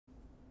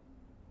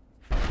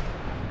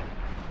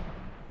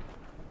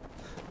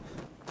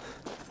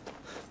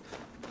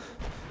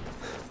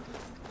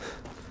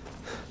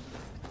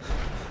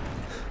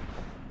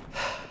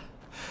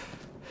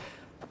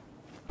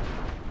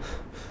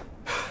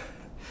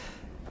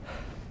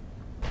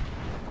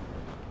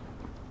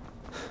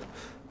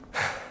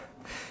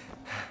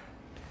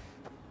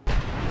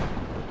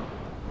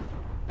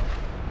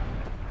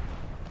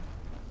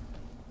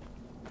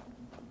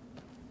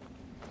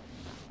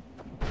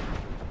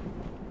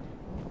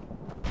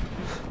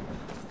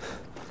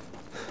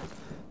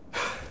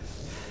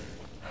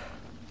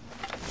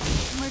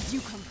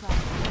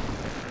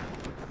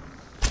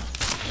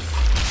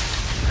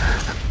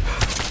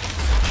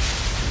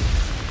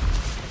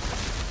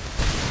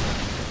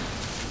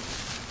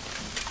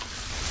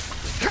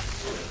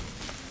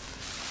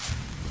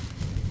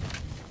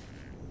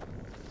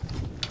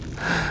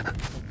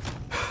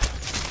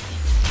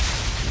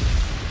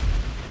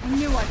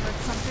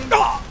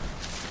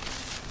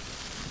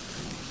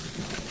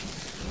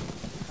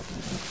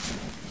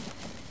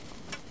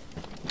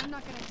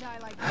die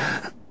like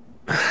this.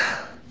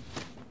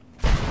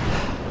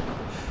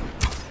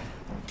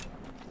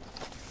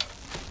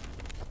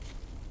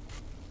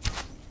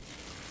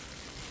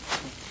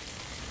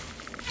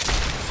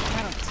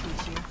 That'll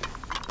teach you.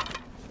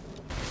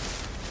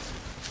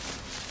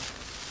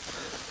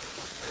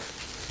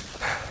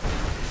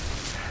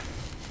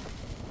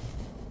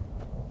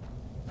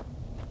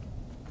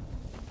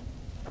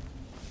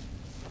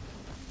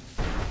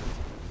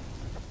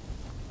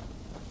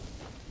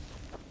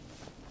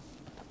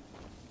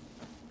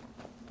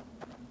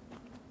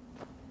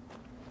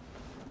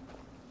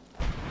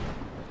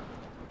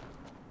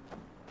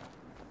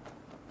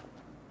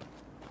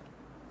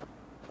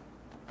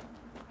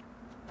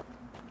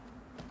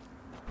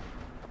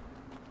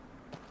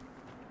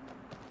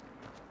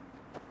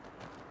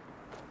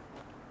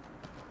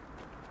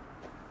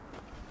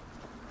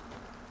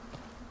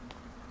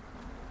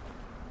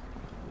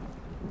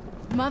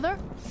 Mother?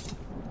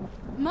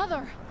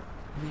 Mother!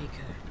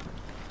 Maker.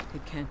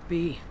 It can't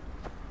be.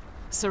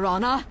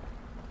 Serana?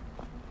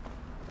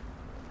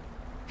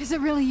 Is it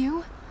really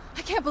you?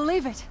 I can't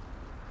believe it.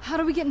 How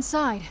do we get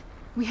inside?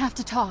 We have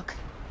to talk.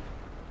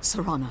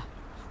 Serana,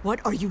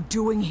 what are you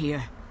doing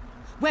here?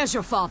 Where's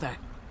your father?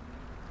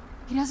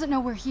 He doesn't know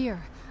we're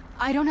here.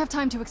 I don't have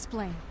time to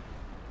explain.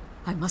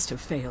 I must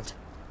have failed.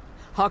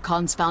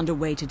 Harkon's found a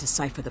way to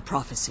decipher the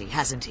prophecy,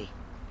 hasn't he?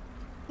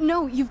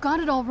 No, you've got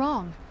it all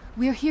wrong.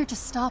 We're here to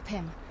stop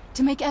him,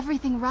 to make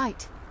everything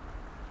right.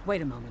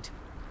 Wait a moment.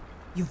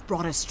 You've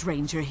brought a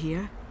stranger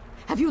here?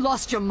 Have you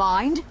lost your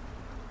mind?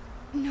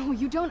 No,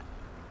 you don't...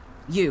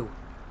 You,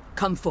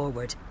 come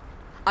forward.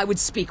 I would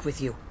speak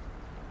with you.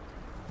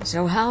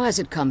 So how has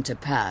it come to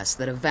pass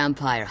that a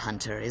vampire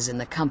hunter is in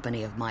the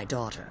company of my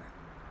daughter?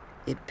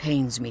 It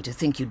pains me to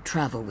think you'd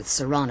travel with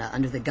Serana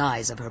under the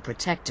guise of her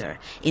protector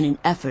in an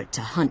effort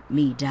to hunt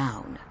me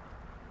down.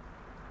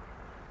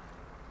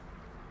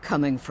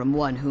 Coming from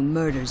one who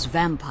murders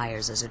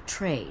vampires as a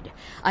trade,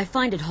 I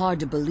find it hard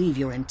to believe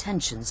your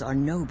intentions are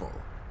noble.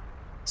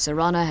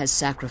 Serana has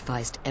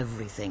sacrificed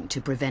everything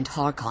to prevent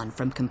Harkon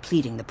from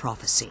completing the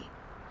prophecy.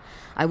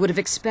 I would have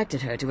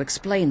expected her to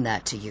explain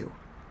that to you.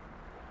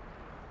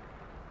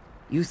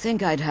 You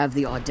think I'd have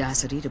the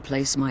audacity to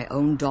place my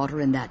own daughter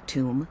in that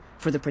tomb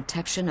for the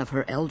protection of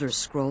her Elder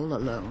Scroll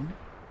alone?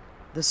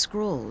 The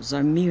scrolls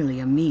are merely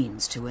a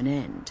means to an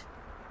end.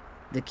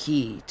 The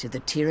key to the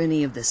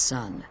tyranny of the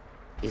sun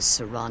is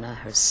Serana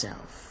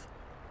herself.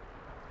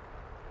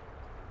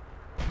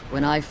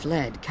 When I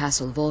fled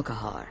Castle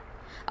Volkihar,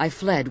 I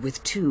fled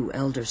with 2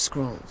 Elder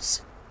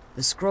Scrolls.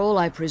 The scroll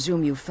I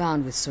presume you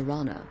found with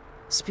Serana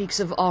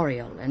speaks of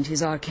Ariel and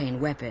his arcane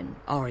weapon,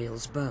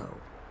 Ariel's bow.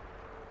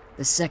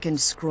 The second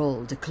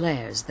scroll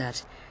declares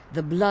that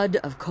the blood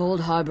of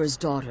Cold Harbor's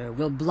daughter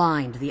will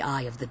blind the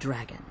eye of the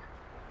dragon.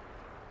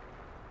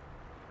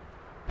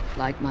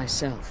 Like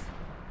myself,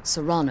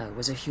 Serana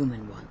was a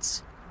human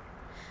once.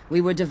 We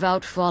were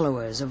devout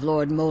followers of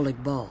Lord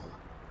Molig Bal.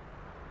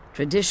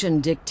 Tradition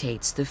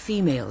dictates the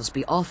females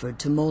be offered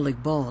to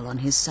Molig Bal on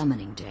his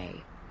summoning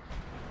day.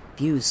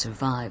 Few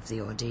survive the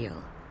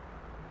ordeal.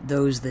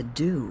 Those that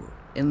do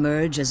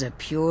emerge as a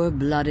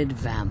pure-blooded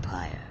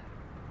vampire.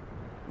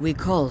 We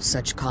call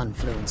such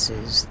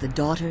confluences the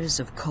Daughters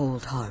of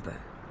Cold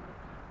Harbor.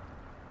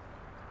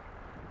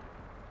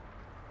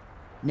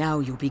 Now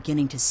you're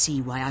beginning to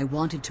see why I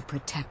wanted to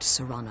protect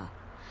Serana,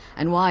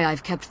 and why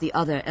I've kept the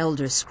other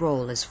Elder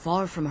Scroll as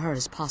far from her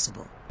as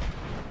possible.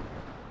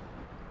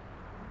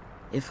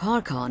 If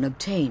Harkon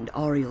obtained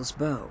Ariel's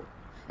bow,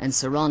 and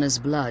Serana's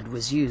blood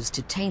was used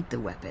to taint the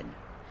weapon,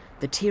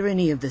 the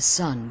tyranny of the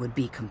sun would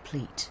be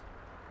complete.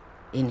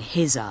 In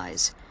his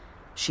eyes,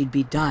 she'd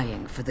be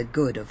dying for the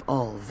good of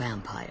all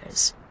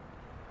vampires.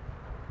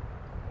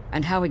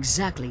 And how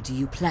exactly do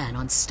you plan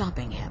on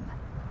stopping him?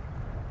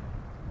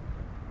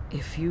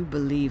 If you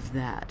believe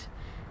that,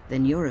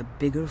 then you're a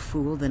bigger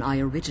fool than I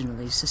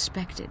originally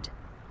suspected.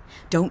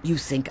 Don't you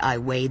think I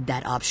weighed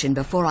that option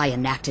before I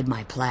enacted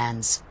my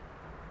plans?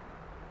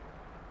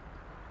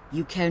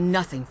 You care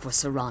nothing for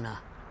Serana,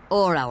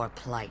 or our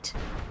plight.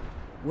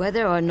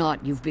 Whether or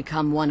not you've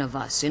become one of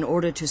us in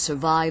order to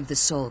survive the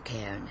Soul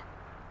Cairn,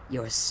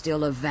 you're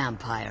still a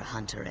vampire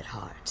hunter at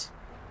heart.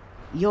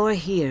 You're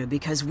here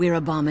because we're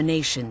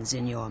abominations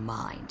in your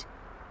mind.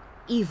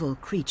 Evil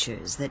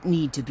creatures that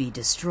need to be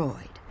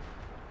destroyed.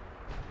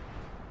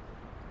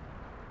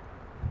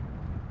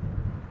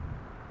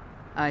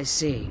 I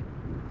see.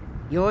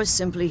 You're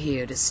simply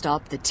here to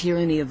stop the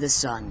tyranny of the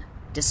sun,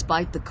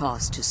 despite the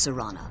cost to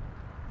Serana.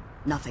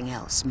 Nothing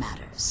else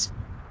matters.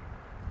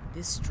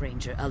 This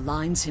stranger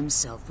aligns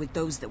himself with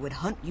those that would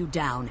hunt you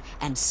down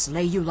and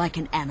slay you like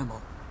an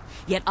animal.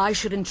 Yet I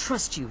should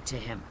entrust you to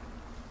him.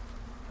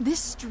 This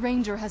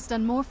stranger has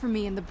done more for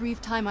me in the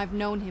brief time I've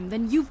known him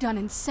than you've done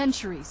in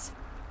centuries.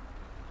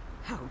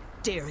 How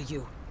dare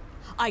you!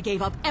 I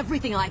gave up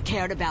everything I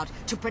cared about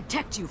to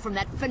protect you from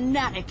that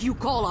fanatic you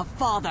call a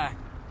father!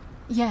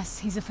 Yes,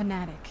 he's a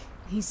fanatic.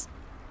 He's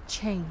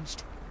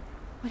changed.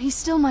 But he's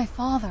still my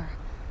father.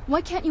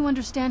 Why can't you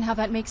understand how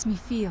that makes me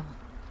feel?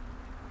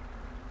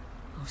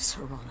 Oh,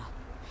 Serana,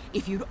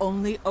 If you'd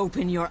only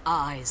open your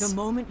eyes. The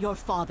moment your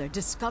father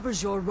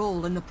discovers your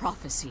role in the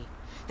prophecy,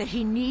 that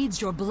he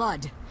needs your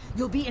blood,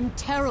 you'll be in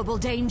terrible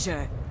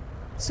danger.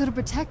 So to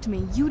protect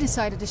me, you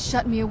decided to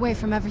shut me away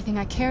from everything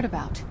I cared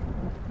about.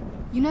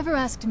 You never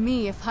asked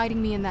me if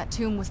hiding me in that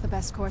tomb was the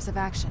best course of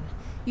action.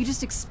 You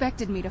just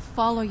expected me to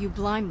follow you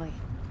blindly.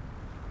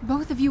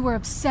 Both of you were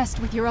obsessed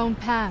with your own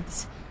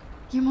paths.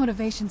 Your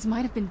motivations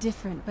might have been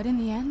different, but in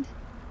the end,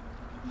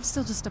 I'm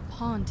still just a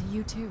pawn to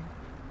you two.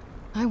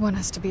 I want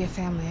us to be a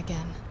family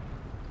again.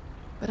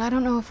 But I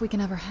don't know if we can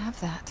ever have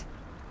that.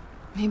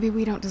 Maybe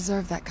we don't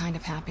deserve that kind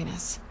of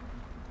happiness.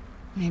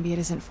 Maybe it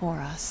isn't for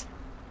us.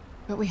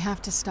 But we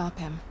have to stop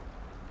him,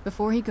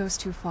 before he goes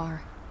too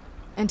far.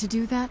 And to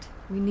do that,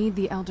 we need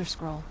the Elder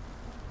Scroll.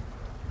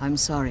 I'm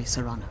sorry,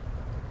 Serana.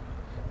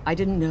 I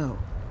didn't know.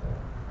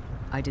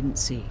 I didn't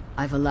see.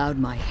 I've allowed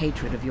my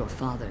hatred of your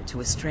father to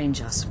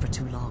estrange us for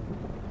too long.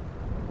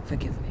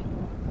 Forgive me.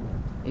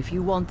 If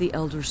you want the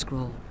Elder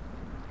Scroll,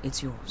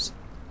 it's yours.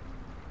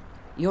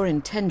 Your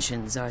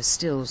intentions are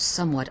still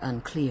somewhat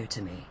unclear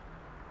to me,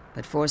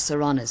 but for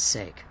Serana's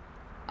sake,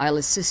 I'll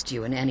assist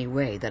you in any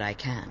way that I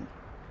can.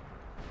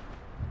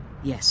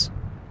 Yes,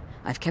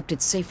 I've kept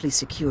it safely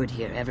secured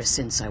here ever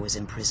since I was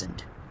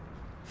imprisoned.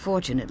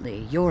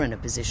 Fortunately, you're in a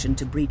position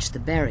to breach the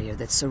barrier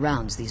that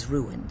surrounds these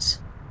ruins.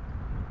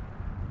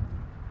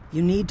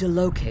 You need to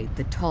locate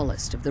the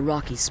tallest of the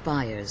rocky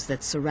spires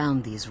that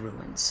surround these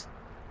ruins.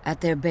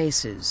 At their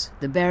bases,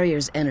 the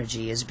barrier's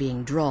energy is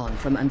being drawn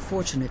from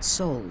unfortunate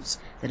souls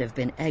that have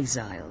been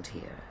exiled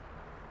here.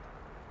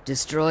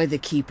 Destroy the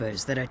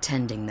keepers that are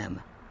tending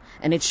them,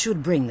 and it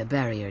should bring the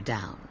barrier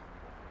down.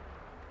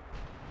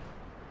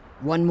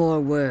 One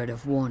more word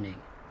of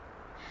warning.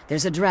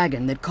 There's a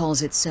dragon that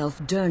calls itself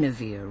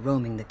Durnevere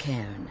roaming the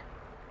cairn.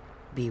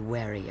 Be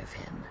wary of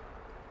him.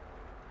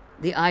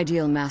 The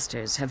Ideal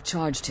Masters have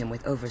charged him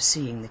with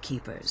overseeing the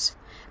Keepers,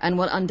 and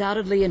will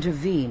undoubtedly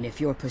intervene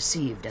if you're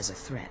perceived as a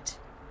threat.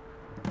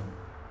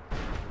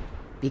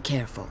 Be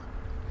careful,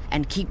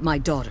 and keep my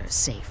daughter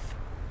safe.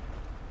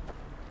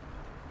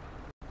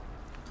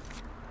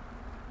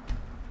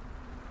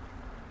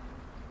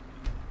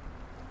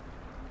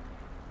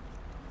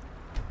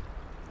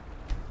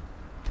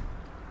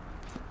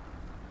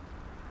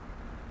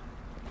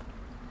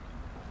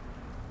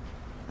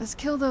 Let's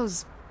kill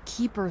those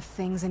keeper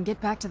things and get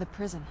back to the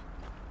prison.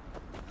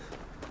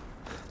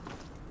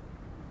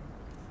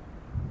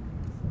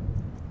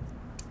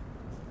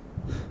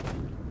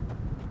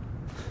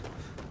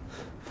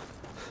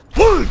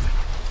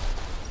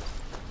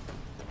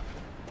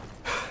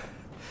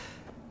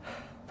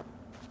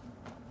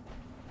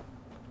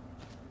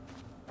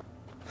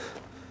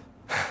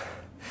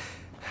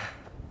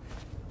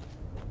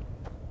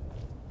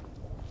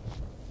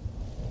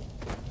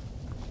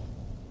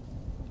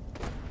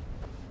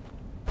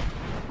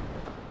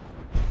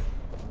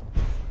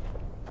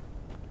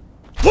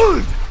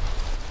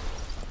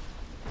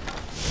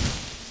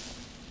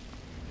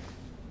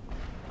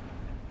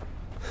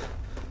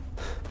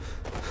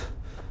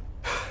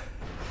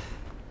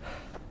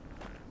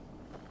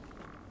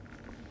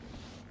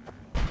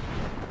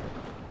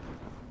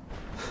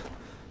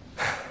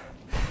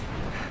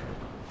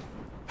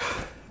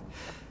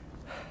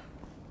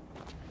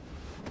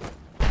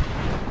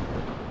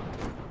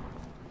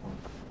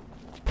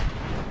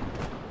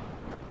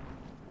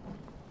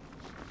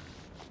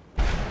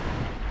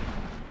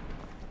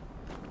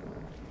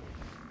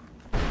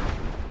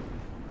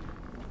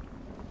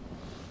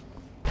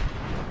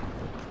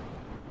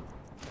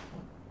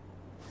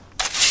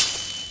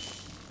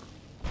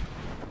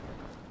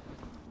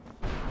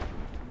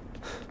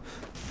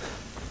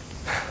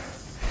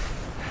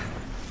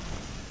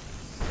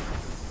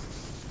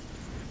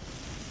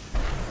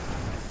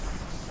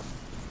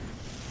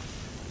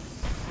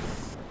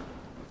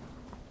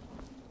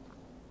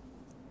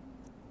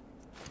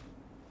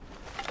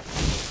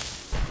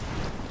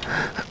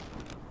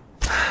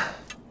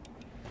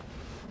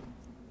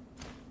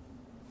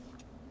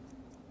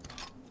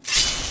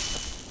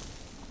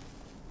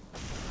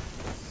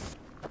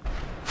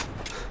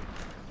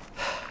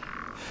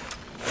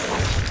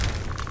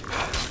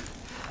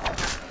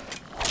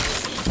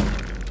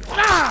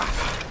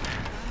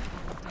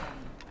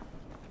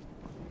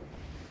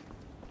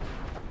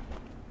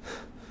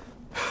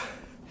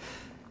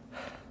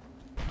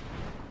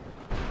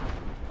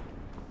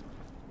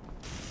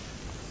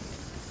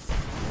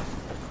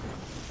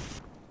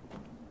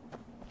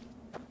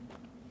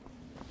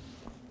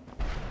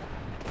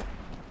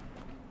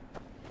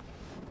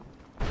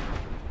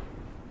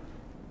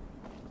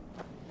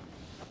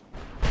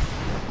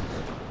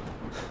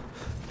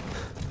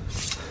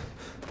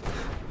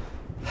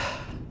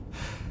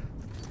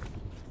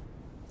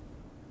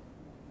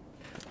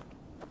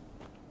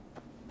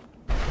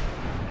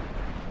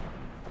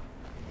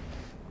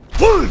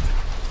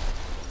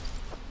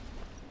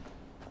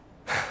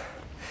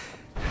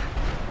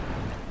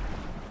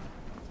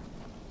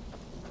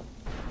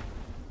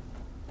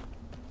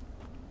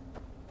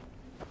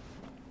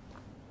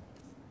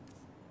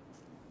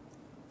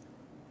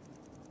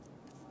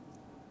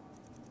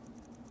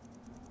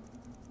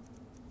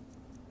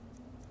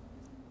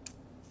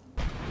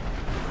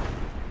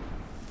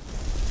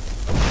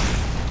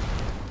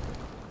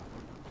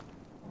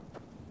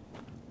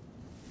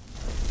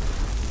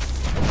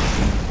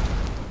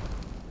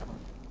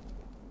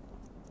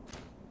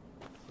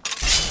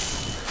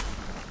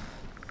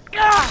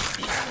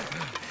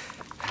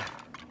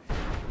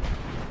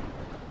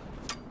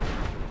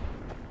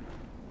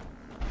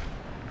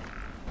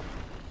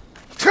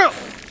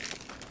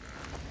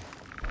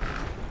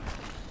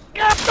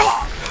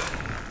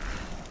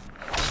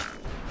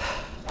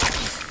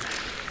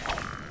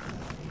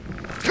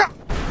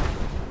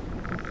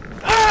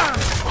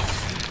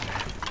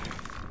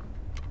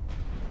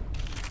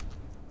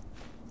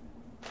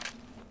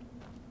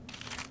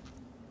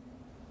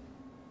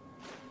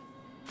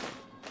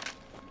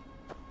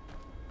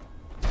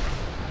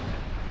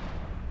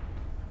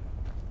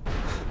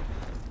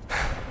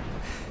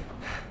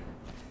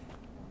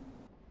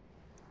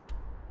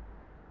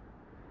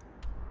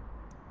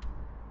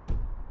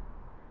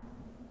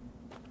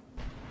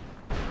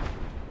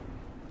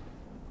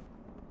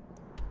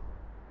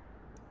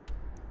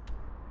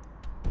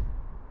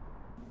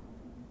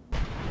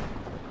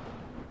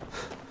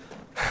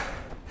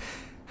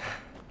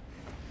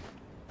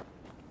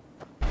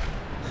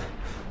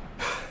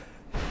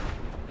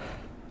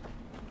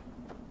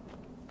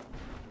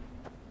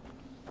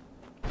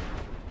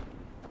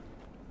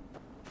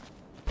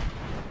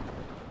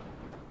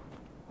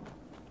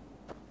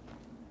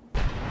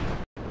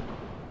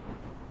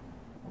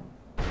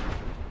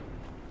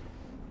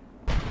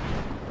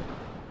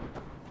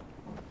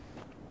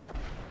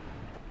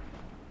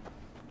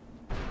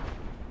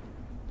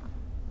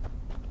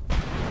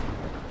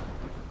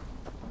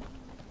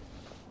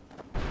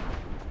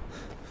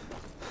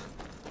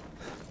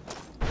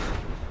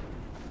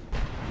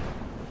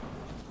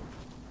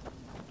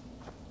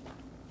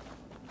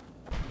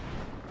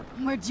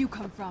 Where'd you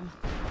come from?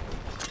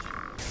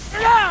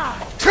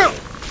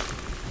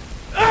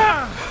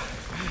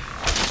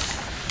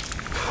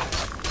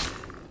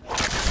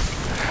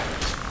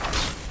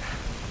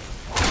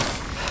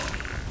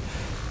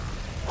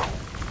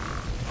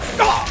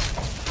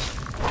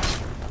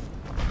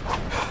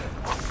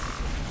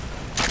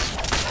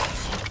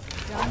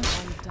 Done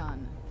and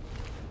done.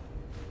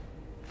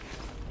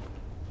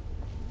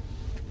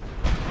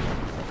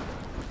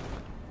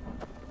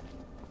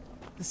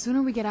 The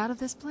sooner we get out of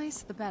this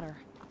place, the better.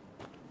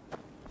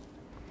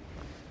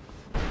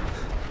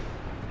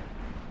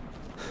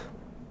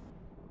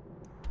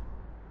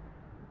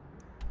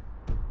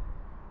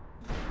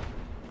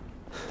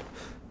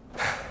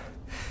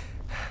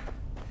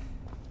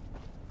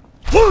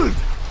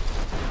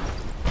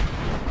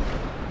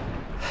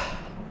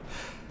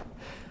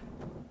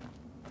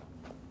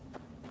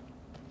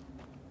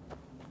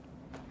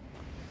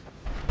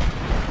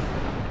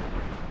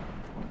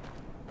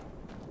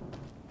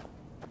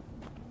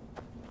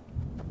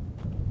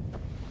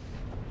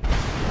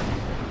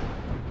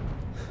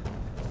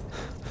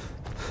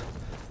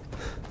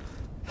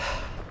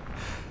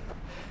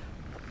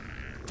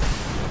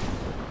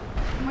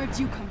 Where'd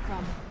you come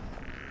from?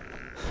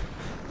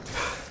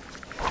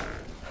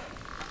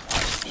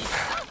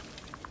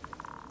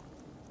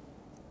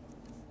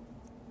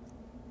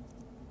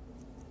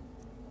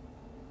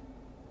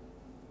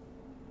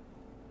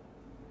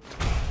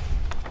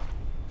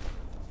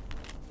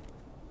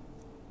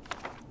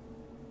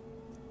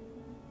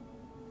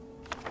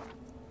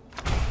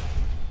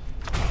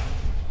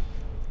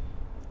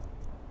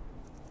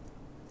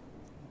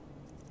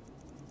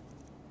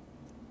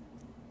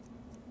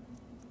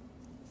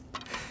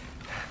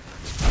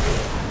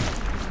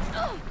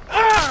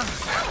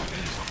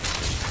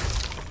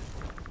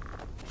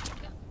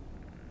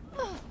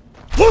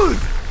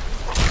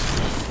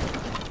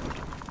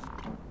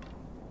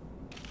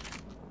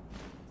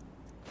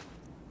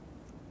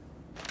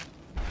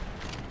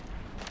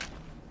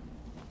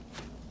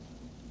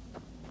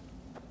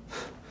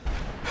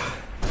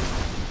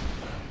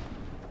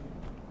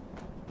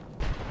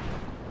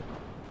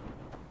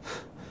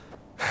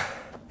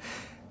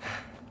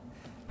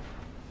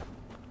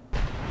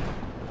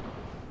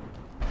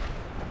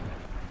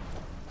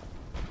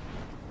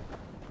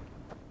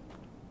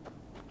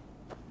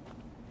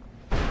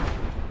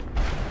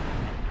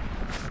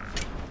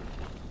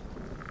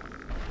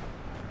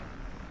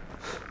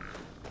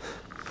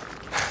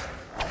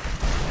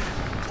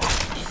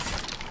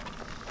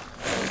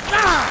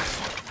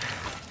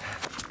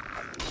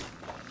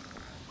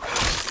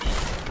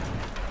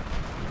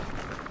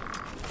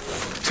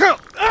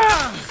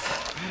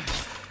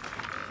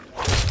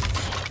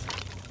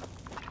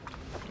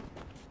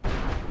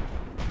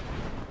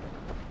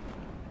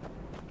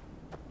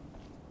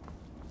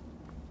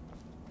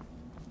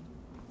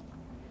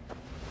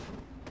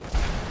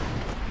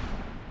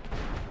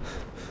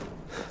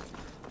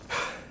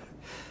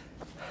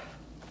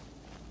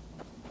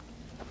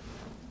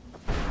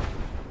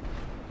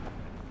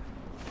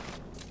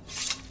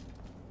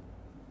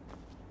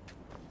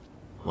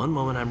 One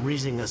moment I'm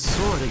raising a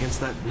sword against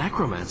that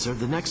necromancer,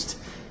 the next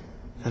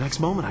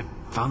moment I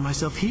found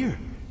myself here.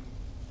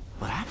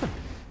 What happened?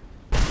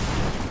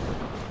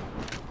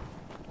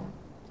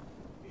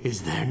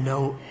 Is there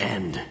no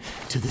end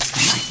to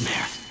this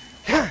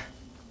nightmare?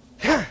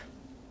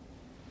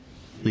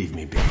 Leave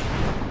me be.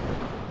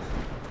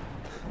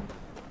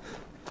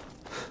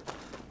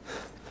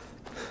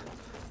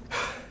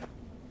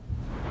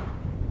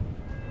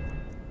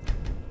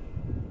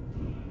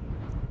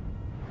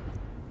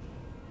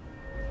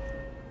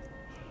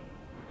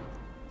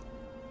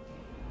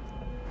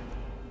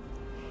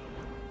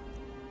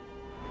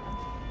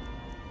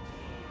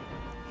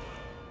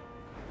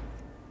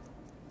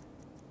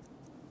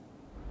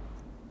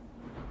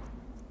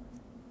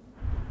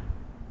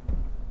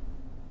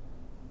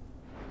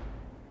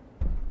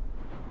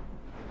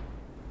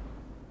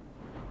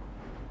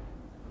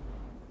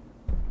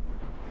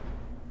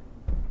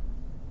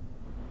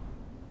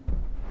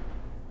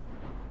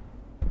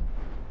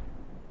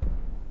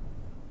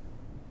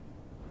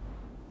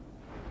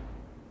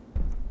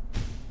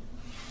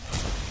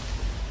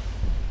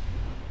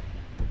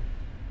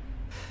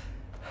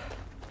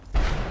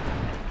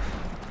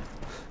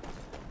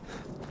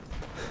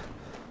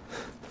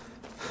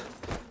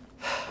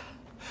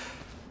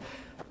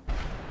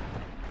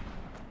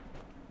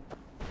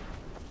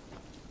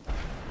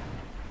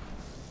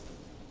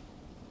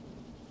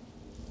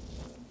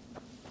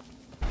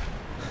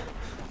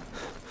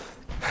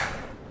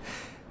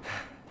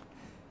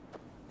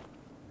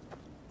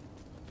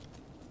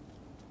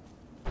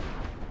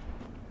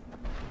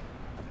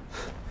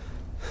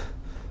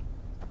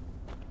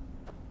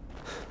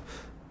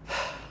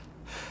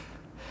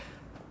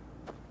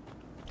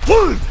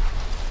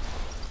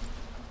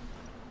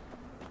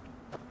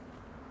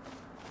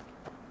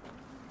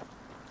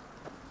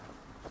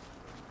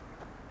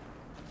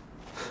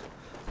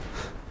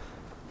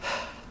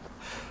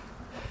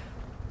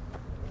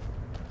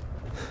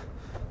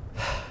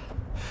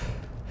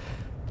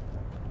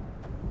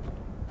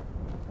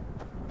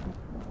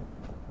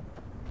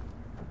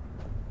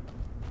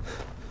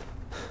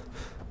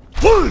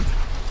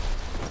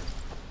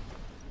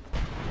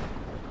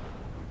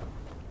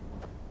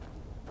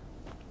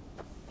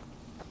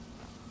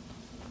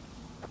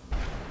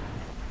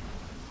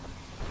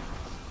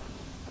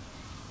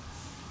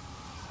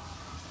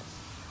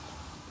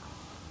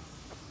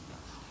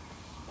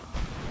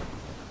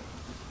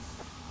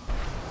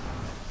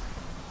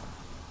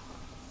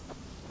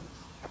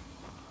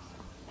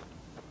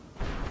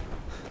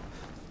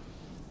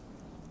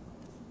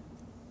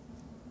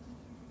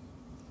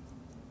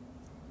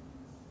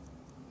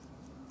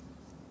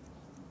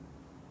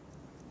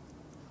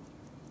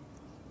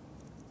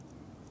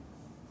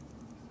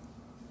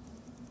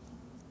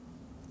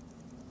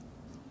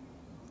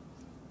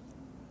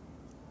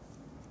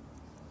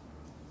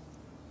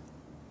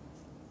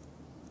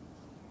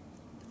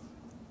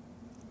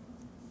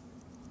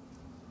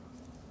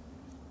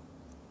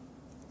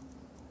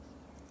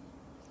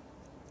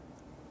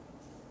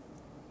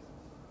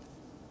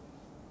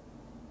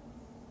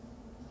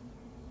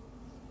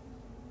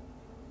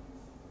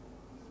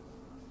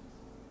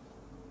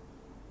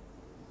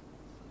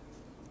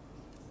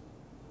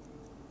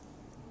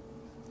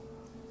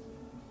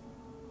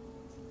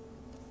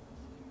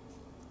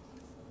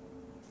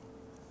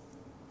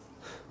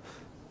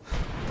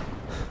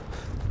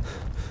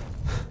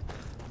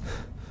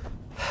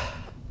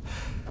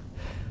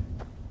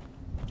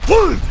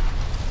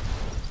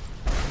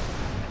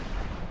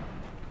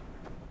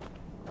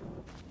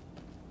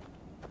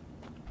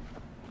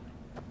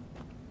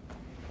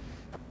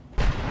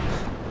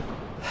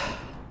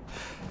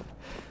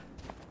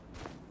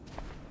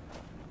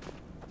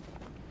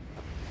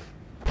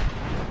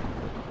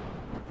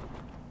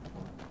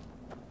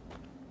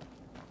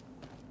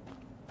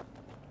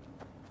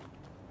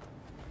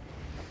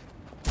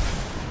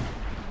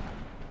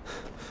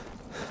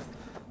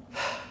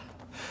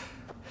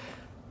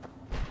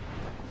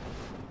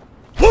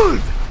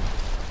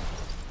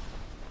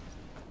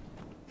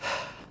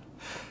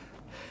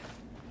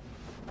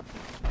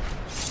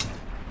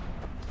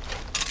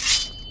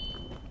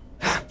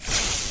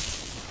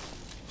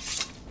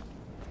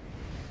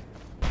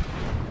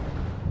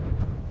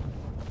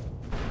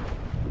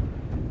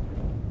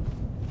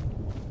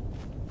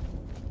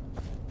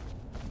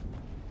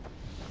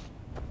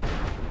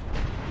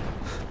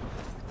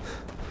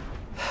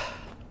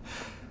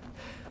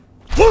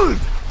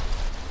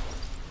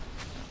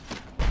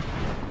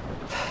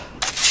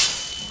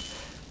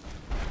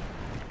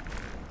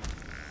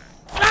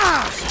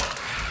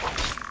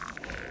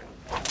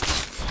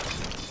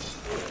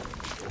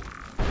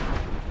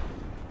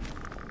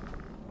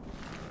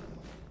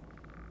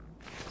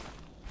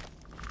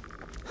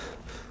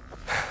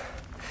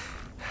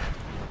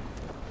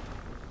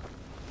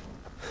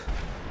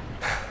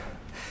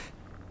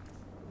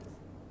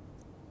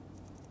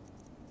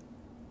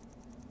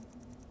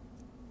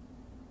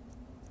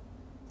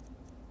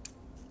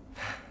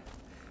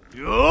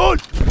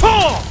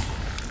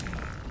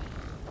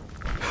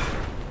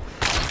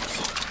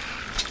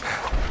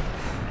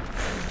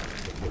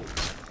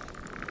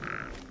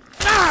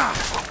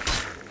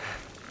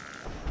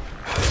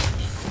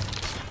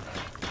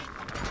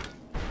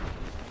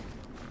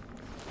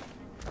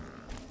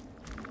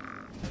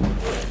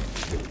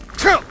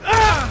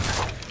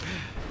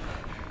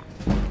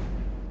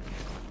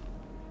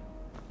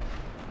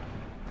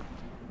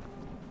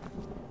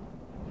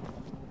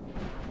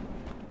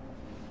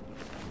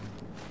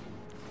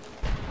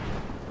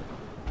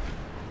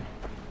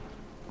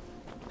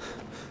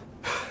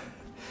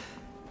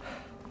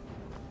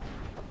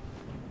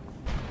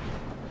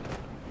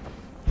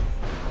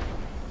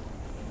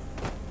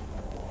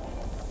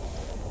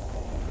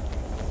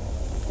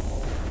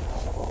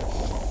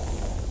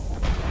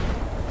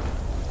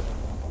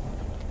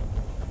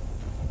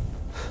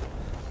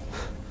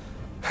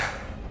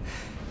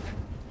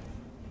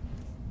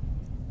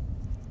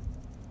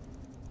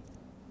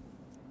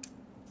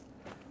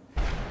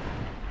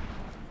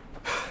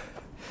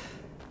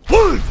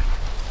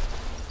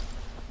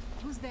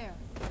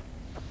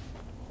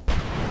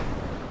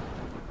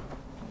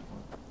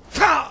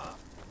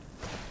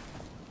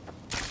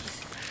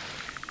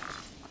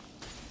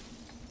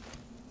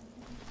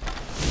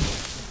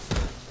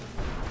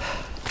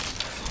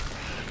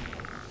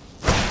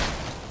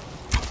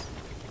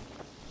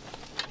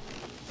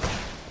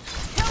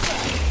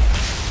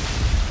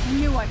 I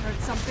knew I heard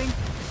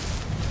something.